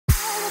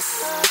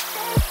What's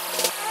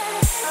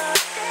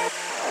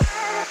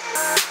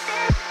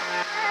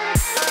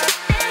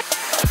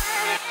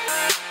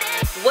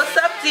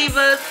up,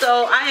 divas?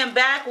 So I am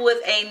back with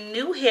a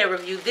new hair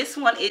review. This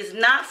one is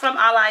not from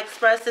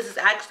AliExpress. This is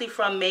actually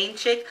from Main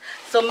Chick.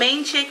 So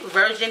Main Chick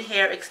Virgin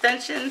Hair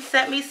Extensions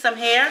sent me some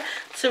hair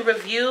to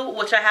review,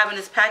 which I have in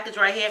this package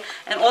right here.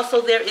 And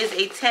also there is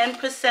a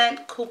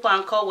 10%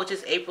 coupon code, which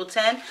is April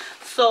 10.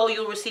 So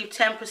you'll receive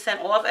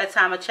 10% off at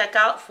time of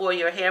checkout for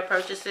your hair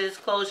purchases,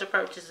 closure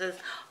purchases,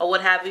 or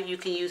what have you. You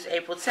can use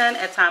April 10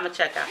 at time of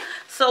checkout.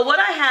 So what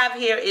I have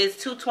here is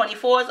two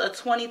 24s, a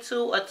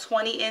 22, a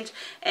 20-inch,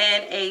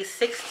 and a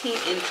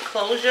 16-inch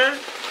closure.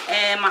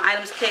 And my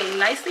items came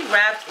nicely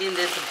wrapped in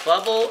this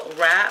bubble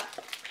wrap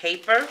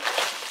paper,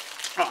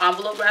 or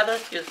envelope rather,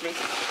 excuse me.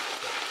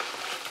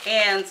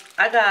 And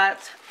I got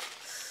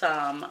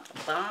some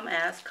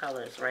bomb-ass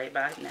colors right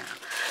by now.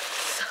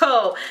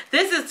 So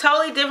this is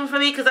totally different for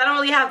me because I don't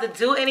really have to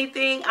do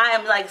anything. I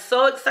am like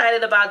so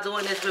excited about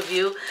doing this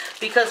review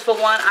because for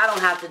one, I don't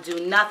have to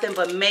do nothing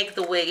but make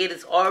the wig. It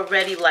is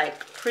already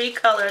like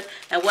pre-colored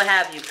and what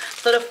have you.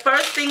 So the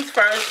first things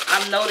first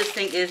I'm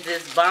noticing is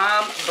this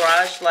bomb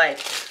brush, like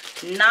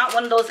not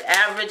one of those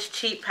average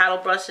cheap paddle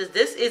brushes.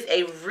 This is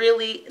a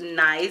really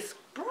nice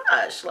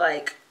brush.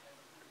 Like,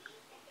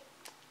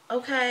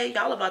 okay,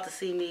 y'all about to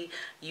see me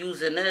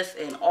using this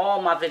in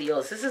all my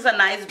videos. This is a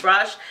nice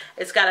brush.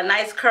 It's got a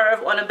nice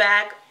curve on the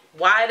back,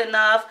 wide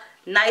enough,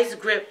 nice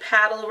grip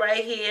paddle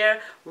right here,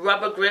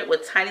 rubber grip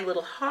with tiny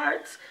little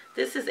hearts.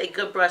 This is a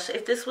good brush.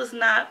 If this was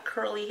not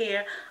curly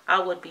hair, I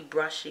would be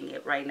brushing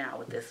it right now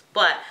with this.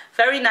 But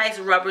very nice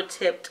rubber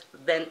tipped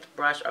bent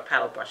brush or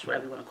paddle brush,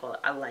 whatever you want to call it.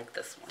 I like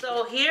this one.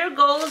 So here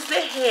goes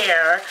the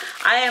hair.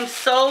 I am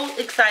so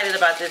excited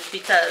about this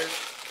because,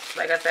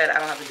 like I said, I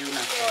don't have to do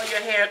nothing. So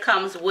your hair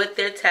comes with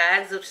their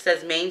tags, which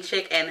says Main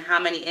Chick and how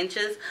many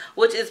inches,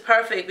 which is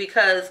perfect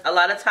because a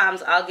lot of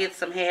times I'll get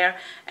some hair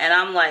and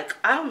I'm like,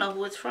 I don't know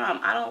who it's from.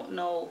 I don't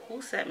know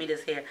who sent me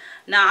this hair.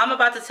 Now, I'm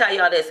about to tell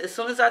y'all this. As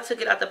soon as I took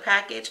it out the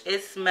package,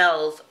 it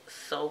smells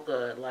so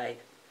good.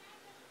 Like,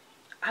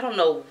 I don't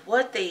know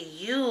what they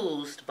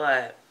used,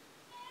 but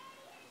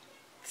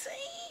damn.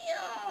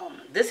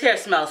 This hair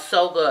smells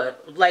so good,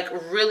 like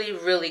really,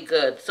 really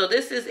good. So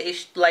this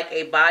is like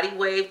a body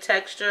wave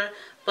texture,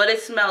 but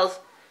it smells,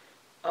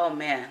 oh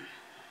man.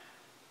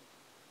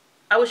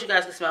 I wish you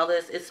guys could smell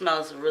this. It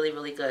smells really,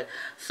 really good.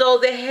 So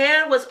the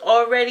hair was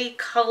already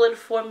colored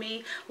for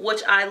me,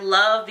 which I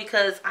love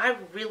because I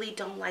really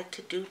don't like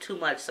to do too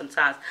much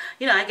sometimes.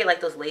 You know, I get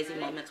like those lazy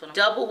moments when I'm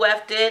double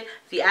wefted.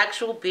 The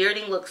actual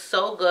bearding looks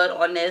so good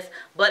on this,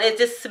 but it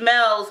just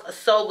smells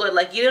so good.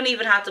 Like you don't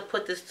even have to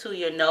put this to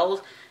your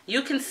nose.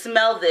 You can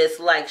smell this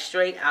like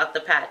straight out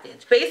the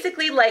package.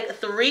 Basically like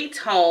 3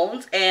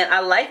 tones, and I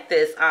like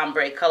this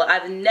ombre color.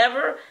 I've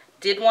never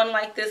did one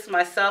like this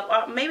myself,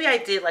 or maybe I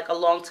did like a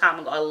long time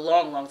ago, a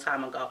long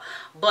time ago.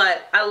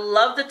 But I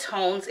love the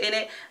tones in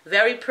it.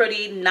 Very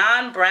pretty,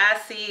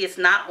 non-brassy, it's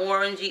not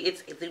orangey,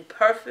 it's the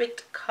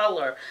perfect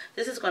color.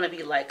 This is going to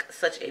be like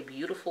such a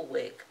beautiful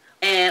wig.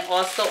 And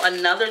also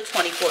another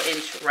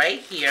 24-inch right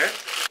here,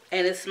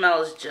 and it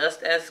smells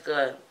just as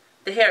good.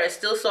 The hair is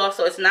still soft,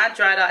 so it's not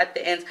dried out at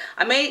the ends.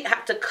 I may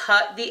have to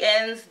cut the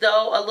ends,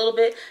 though, a little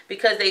bit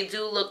because they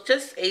do look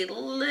just a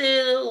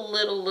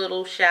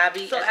little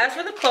shabby. So as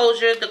for the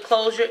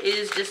closure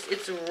is just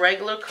its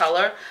regular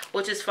color,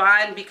 which is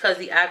fine because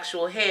the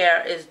actual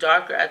hair is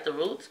darker at the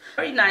roots.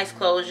 Very nice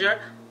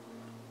closure.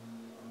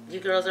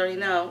 You girls already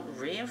know,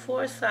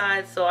 reinforced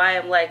sides, so I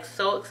am like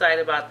so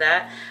excited about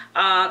that.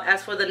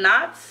 As for the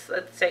knots,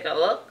 let's take a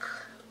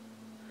look.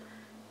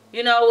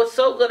 You know what's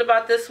so good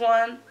about this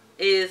one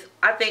is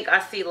I think I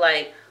see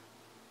like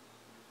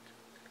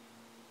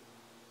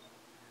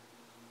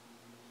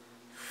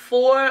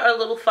 4 or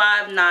little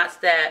 5 knots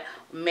that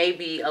may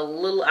be a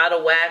little out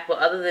of whack, but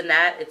other than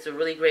that, it's a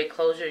really great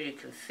closure. You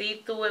can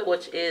see through it,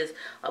 which is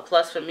a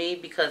plus for me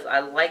because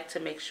I like to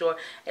make sure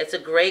it's a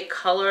great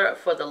color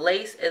for the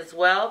lace as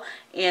well,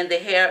 and the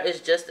hair is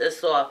just as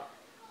soft.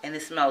 And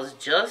it smells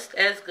just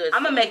as good.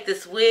 I'm going to make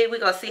this wig.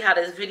 We're going to see how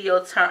this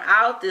video turn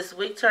out. This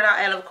wig turn out.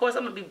 And of course,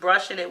 I'm going to be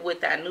brushing it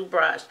with that new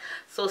brush.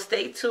 So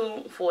stay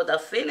tuned for the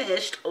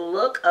finished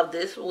look of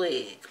this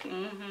wig.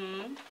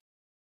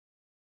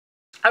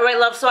 Alright,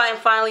 love, so I am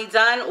finally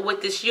done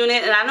with this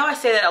unit, and I know I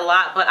say that a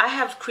lot, but I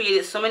have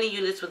created so many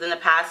units within the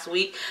past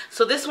week.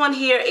 So this one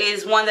here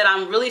is one that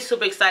I'm really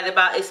super excited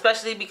about,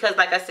 especially because,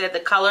 like I said,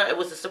 the color, it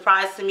was a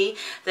surprise to me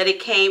that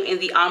it came in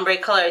the ombre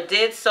color it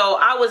did. So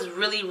I was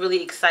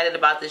really excited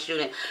about this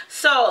unit.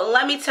 So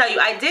let me tell you,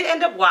 I did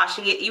end up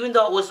washing it, even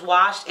though it was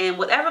washed, and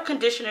whatever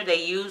conditioner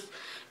they used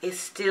is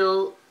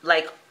still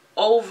like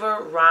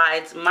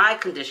overrides my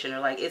conditioner.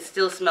 Like, it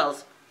still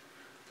smells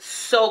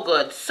so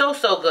good, so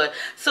good.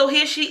 So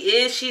here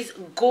she is. She's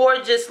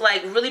gorgeous,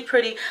 like really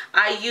pretty.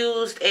 I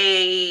used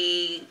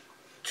a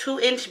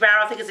 2-inch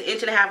barrel. I think it's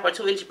an 1.5 inch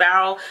or 2-inch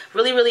barrel.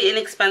 Really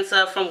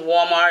inexpensive from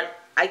Walmart.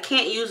 I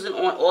can't use it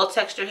on all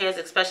texture hairs,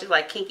 especially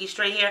like kinky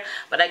straight hair,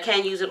 but I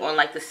can use it on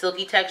like the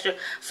silky texture.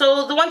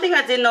 So the one thing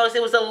I did notice,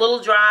 it was a little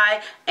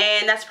dry,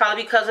 and that's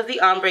probably because of the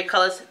ombre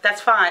colors.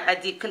 That's fine. I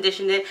deep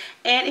conditioned it,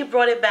 and it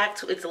brought it back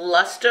to its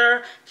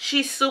luster.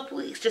 She's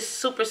just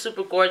super,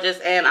 super gorgeous,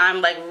 and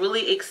I'm like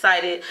really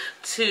excited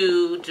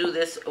to do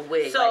this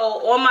wig. So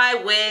on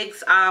my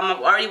wigs, I've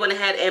already went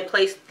ahead and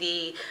placed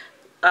the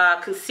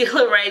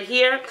concealer right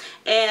here,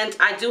 and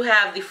I do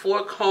have the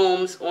 4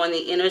 combs on the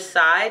inner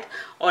side,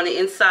 on the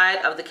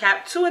inside of the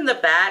cap, 2 in the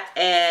back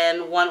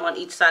and 1 on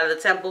each side of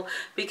the temple,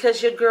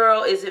 because your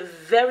girl is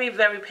very,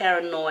 very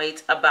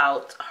paranoid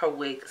about her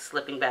wig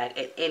slipping back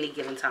at any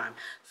given time.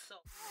 So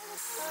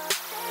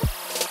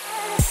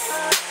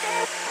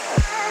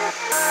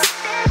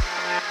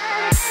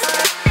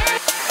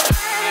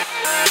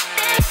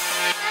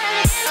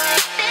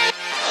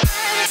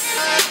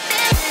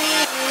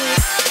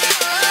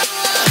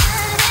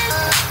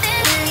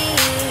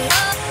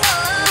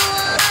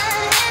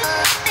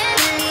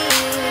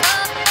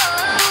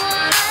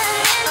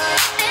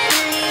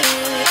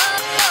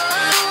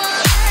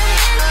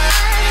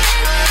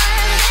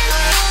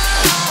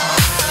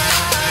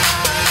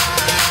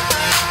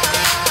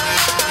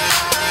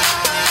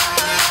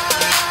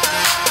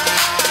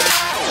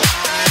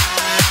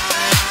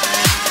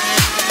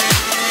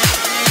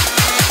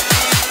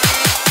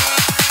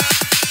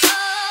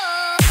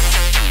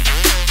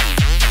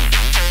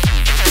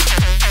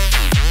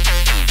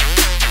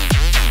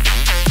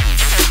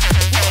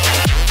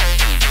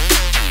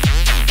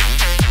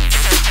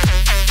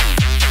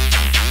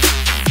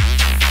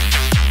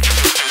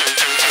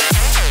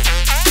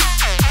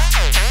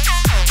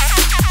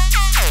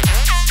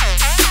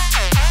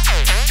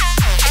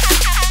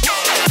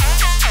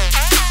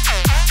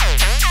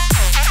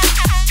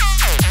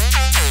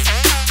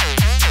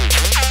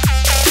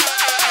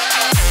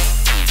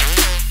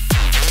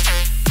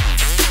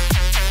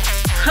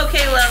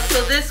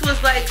so this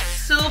was like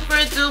super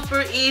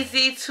duper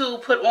easy to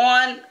put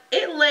on.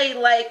 It laid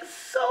like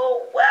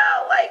so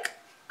well, like,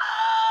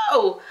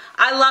 oh,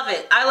 I love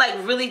it. I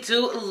like really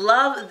do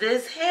love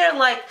this hair.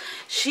 Like,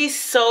 she's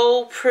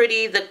so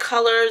pretty. The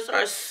colors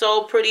are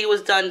so pretty. It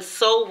was done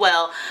so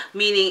well,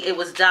 meaning it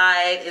was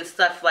dyed and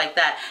stuff like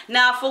that.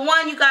 Now, for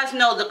one, you guys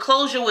know the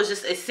closure was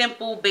just a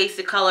simple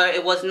basic color.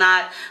 It was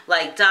not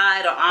like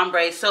dyed or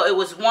ombre, so it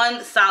was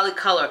one solid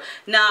color.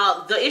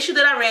 Now, the issue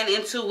that I ran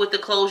into with the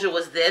closure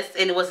was this,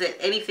 and it wasn't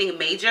anything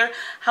major.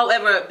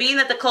 However, being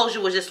that the closure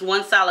was just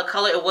one solid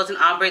color, it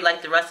wasn't ombre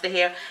like the rest of the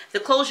hair, the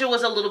closure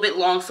was a little bit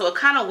long, so it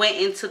kind of went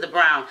into the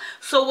brown.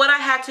 So what I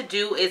had to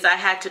do is I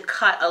had to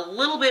cut a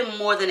little bit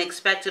more than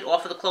expected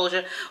off of the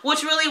closure,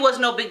 which really was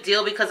no big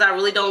deal because I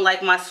really don't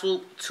like my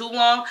swoop too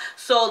long.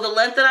 So the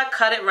length that I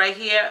cut it right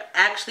here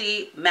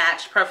actually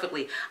matched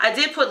perfectly. I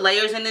did put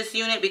layers in this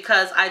unit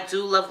because I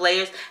do love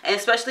layers, and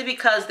especially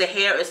because the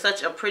hair is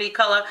such a pretty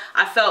color,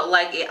 I felt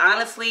like it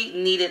honestly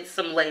needed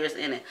some layers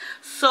in it.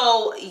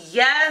 So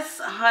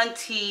yes,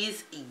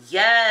 hunties,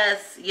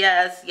 yes,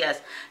 yes,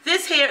 yes.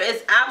 This hair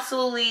is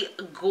absolutely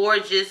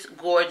gorgeous,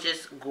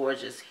 gorgeous,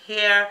 gorgeous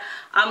hair.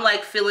 I'm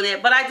like feeling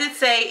it, but I did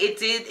say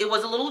it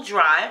was a little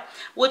dry,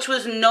 which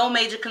was no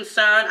major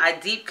concern. I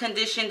deep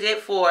conditioned it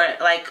for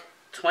like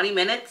 20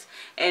 minutes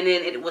and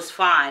then it was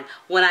fine.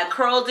 When I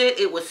curled it,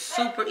 it was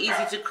super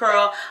easy to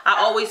curl. I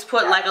always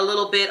put like a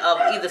little bit of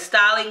either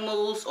styling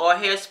mousse or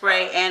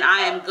hairspray, and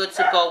I am good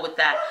to go with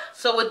that.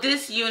 So with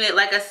this unit,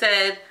 like I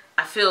said,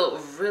 I feel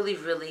really,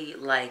 really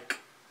like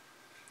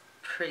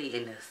pretty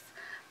in this.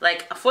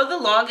 Like, for the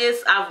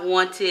longest, I've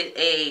wanted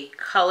a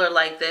color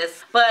like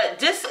this. But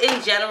just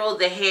in general,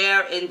 the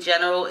hair in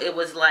general, it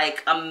was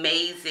like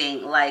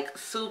amazing. Like,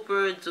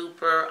 super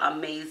duper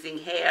amazing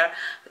hair.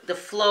 The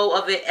flow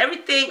of it,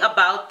 everything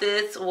about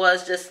this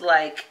was just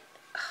like,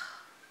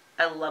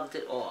 I loved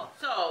it all.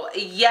 So,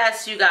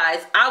 yes, you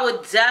guys, I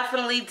would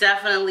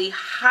definitely,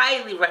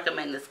 highly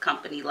recommend this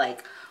company.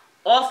 Like,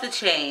 off the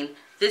chain.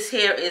 This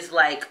hair is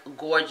like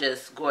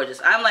gorgeous,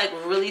 gorgeous. I'm like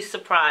really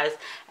surprised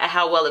at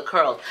how well it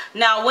curled.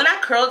 Now, when I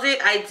curled it,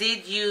 I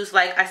did use,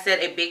 like I said,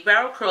 a big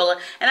barrel curler,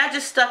 and I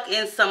just stuck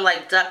in some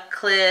like duck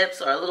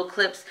clips or little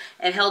clips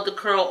and held the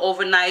curl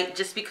overnight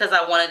just because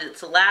I wanted it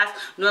to last.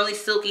 Normally,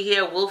 silky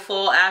hair will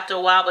fall after a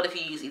while, but if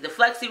you use either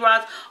flexi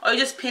rods or you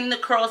just pin the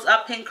curls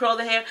up, pin curl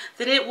the hair,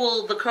 then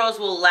the curls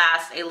will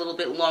last a little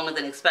bit longer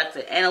than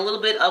expected. And a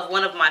little bit of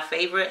one of my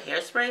favorite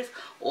hairsprays,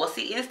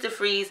 Aussie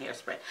Insta-Freeze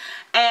hairspray.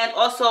 And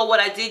also what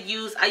I did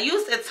use, I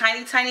used a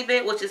tiny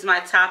bit, which is my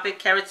Topic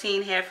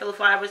Keratin Hair Filler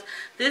Fibers.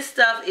 This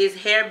stuff is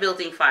hair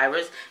building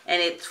fibers,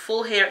 and it's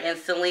full hair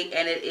instantly,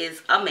 and it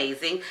is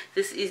amazing.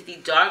 This is the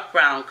dark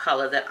brown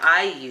color that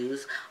I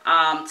use.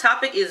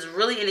 Topic is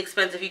really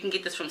inexpensive. You can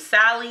get this from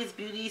Sally's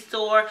Beauty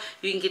Store.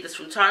 You can get this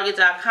from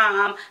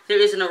Target.com. There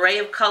is an array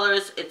of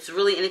colors. It's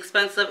really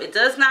inexpensive. It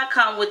does not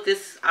come with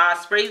this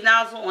spray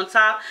nozzle on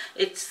top.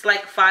 It's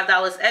like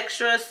 $5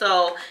 extra.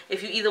 So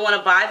if you either want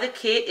to buy the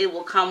kit, it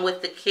will come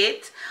with the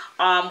kit,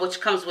 which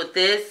comes with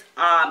this,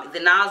 the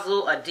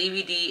nozzle, a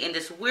DVD, and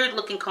this weird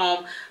looking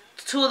comb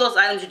two of those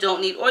items you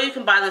don't need, or you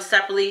can buy them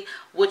separately,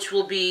 which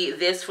will be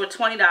this for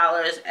 $20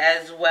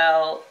 as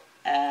well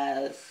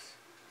as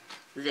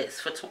this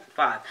for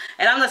 $25.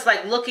 And I'm just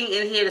like looking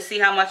in here to see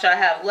how much I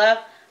have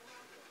left,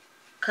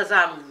 because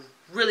I'm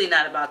really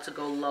not about to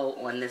go low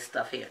on this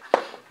stuff here.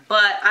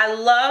 But I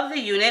love the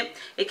unit.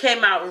 It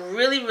came out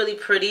really, really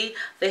pretty.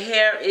 The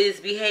hair is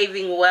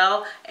behaving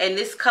well. And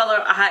this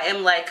color,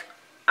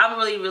 I'm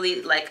really,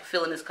 really like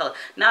feeling this color.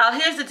 Now,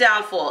 here's the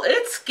downfall.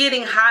 It's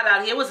getting hot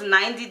out here. It was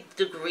 90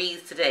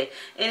 degrees today.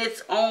 And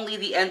it's only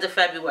the end of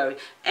February.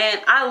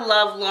 And I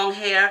love long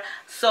hair.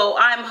 So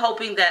I'm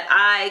hoping that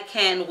I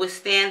can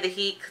withstand the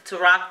heat to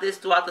rock this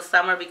throughout the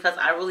summer, because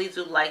I really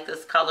do like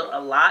this color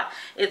a lot.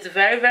 It's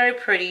very, very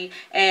pretty.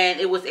 And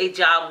it was a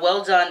job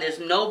well done. There's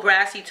no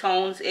brassy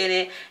tones in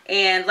it.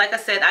 And like I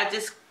said, I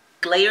just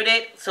layered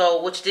it, so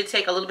which did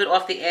take a little bit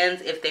off the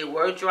ends if they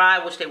were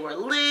dry, which they were a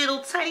little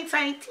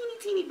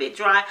teeny bit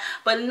dry,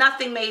 but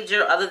nothing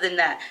major other than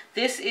that.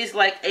 This is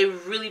like a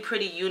really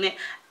pretty unit,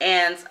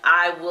 and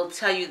I will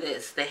tell you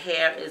this, the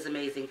hair is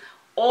amazing.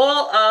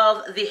 All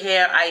of the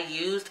hair I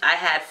used, I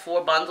had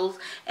 4 bundles,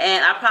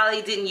 and I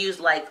probably didn't use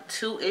like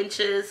 2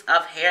 inches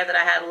of hair that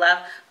I had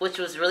left, which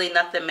was really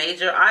nothing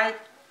major. I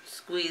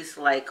squeezed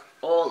like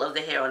all of the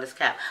hair on this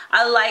cap.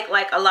 I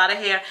like a lot of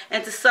hair,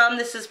 and to some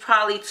this is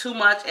probably too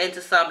much, and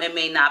to some it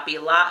may not be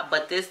a lot,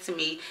 but this to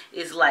me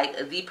is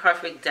like the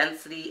perfect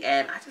density,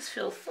 and I just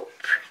feel so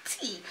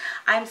pretty.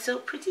 I'm so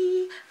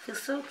pretty, feel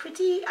so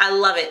pretty. I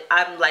love it.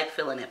 I'm like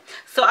feeling it.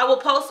 So I will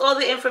post all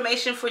the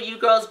information for you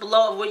girls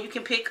below of where you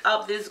can pick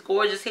up this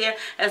gorgeous hair,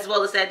 as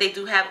well as that they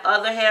do have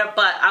other hair.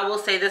 But I will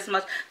say this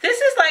much, this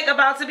is like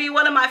about to be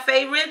one of my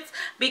favorites,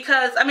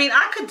 because I mean,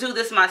 I could do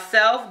this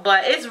myself,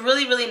 but it's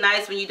really, really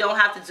nice when you don't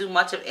have to do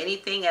much of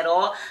anything at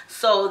all.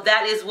 So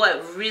that is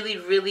what really,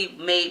 really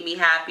made me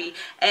happy.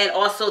 And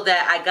also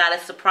that I got a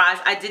surprise.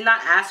 I did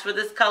not ask for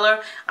this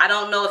color. I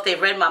don't know if they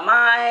read my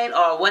mind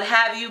or what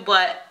have you,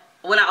 but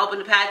when I opened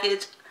the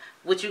package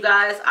with you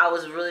guys, I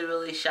was really,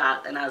 really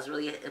shocked, and I was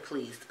really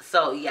pleased.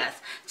 So yes,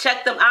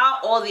 check them out.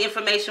 All the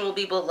information will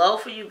be below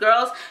for you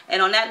girls.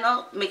 And on that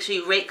note, make sure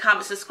you rate,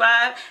 comment,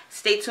 subscribe.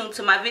 Stay tuned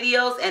to my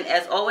videos, and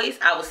as always,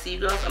 I will see you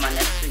girls on my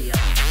next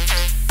video.